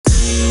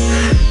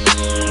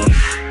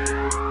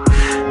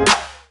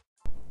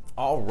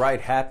right,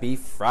 happy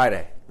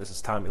Friday. This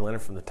is Tommy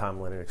Leonard from the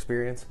Tom Leonard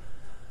Experience,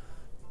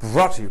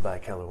 brought to you by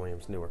Keller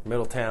Williams, Newark,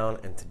 Middletown.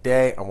 And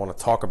today I want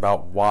to talk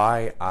about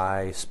why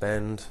I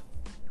spend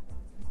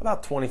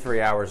about 23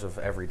 hours of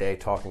every day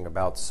talking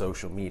about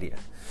social media.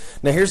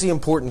 Now, here's the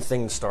important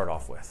thing to start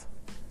off with.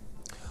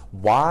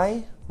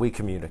 Why we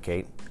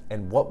communicate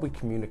and what we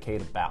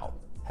communicate about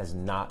has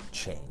not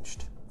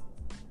changed.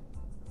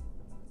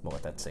 We'll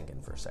let that sink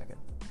in for a second.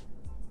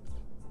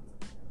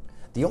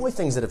 The only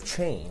things that have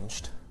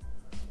changed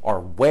are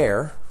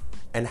where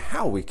and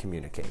how we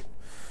communicate.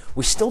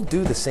 We still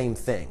do the same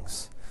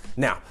things.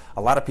 Now,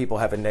 a lot of people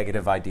have a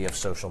negative idea of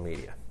social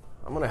media.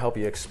 I'm going to help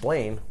you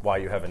explain why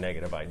you have a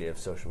negative idea of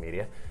social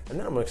media, and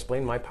then I'm going to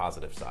explain my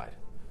positive side.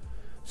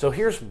 So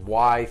here's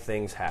why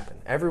things happen.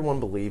 Everyone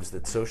believes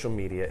that social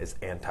media is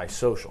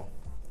antisocial.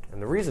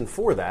 And the reason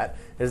for that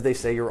is they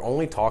say you're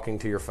only talking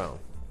to your phone.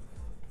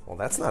 Well,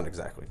 that's not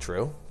exactly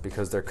true,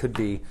 because there could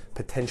be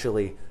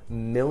potentially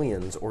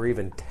millions or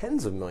even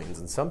tens of millions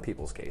in some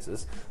people's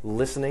cases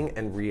listening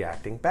and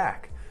reacting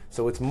back.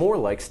 So it's more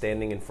like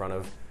standing in front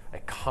of a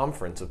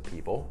conference of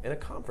people in a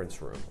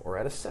conference room or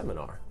at a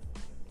seminar.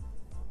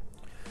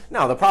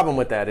 Now, the problem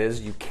with that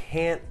is you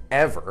can't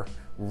ever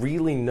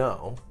really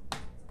know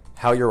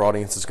how your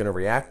audience is going to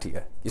react to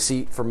you. You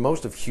see, for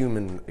most of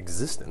human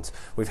existence,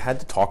 we've had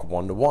to talk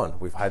one-to-one.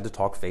 We've had to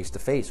talk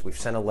face-to-face. We've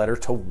sent a letter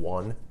to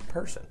one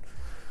person.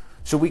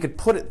 So we could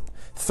put it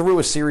through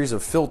a series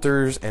of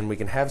filters, and we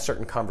can have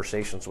certain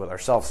conversations with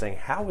ourselves saying,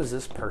 how is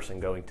this person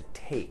going to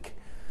take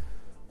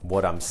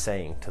what I'm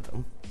saying to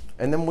them?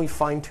 And then we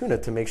fine-tune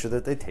it to make sure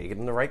that they take it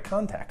in the right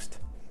context.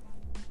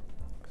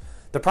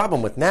 The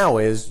problem with now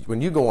is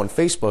when you go on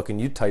Facebook and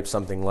you type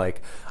something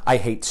like, I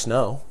hate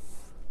snow,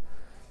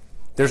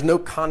 there's no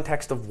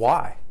context of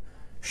why.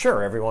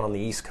 Sure, everyone on the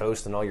East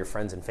Coast and all your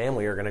friends and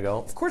family are going to go,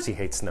 of course he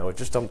hates snow. It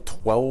just dumped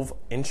 12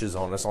 inches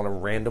on us on a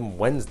random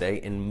Wednesday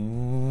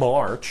in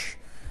March.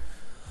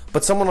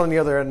 But someone on the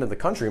other end of the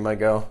country might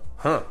go,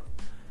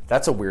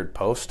 that's a weird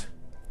post.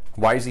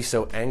 Why is he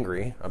so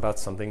angry about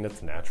something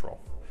that's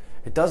natural?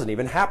 It doesn't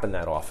even happen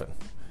that often.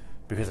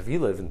 Because if you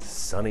live in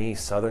sunny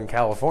Southern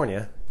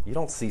California, you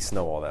don't see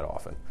snow all that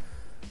often.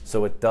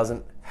 So it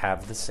doesn't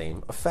have the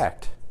same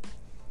effect.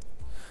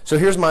 So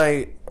here's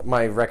my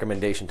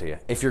recommendation to you.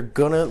 If you're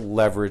going to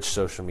leverage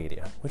social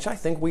media, which I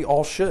think we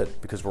all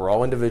should, because we're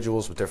all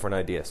individuals with different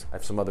ideas. I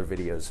have some other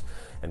videos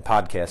and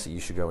podcasts that you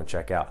should go and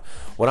check out.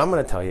 What I'm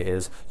going to tell you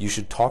is you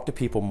should talk to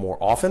people more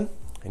often,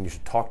 and you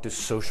should talk to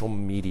social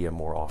media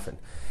more often.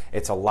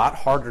 It's a lot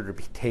harder to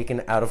be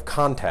taken out of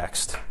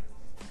context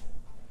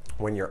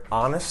when you're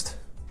honest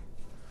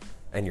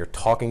and you're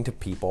talking to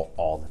people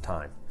all the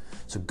time.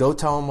 So go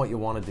tell them what you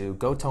want to do.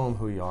 Go tell them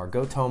who you are.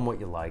 Go tell them what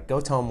you like. Go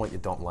tell them what you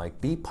don't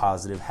like. Be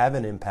positive. Have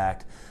an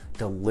impact.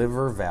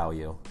 Deliver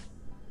value.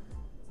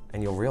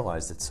 And you'll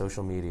realize that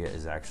social media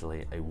is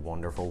actually a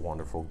wonderful,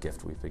 wonderful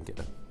gift we've been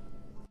given.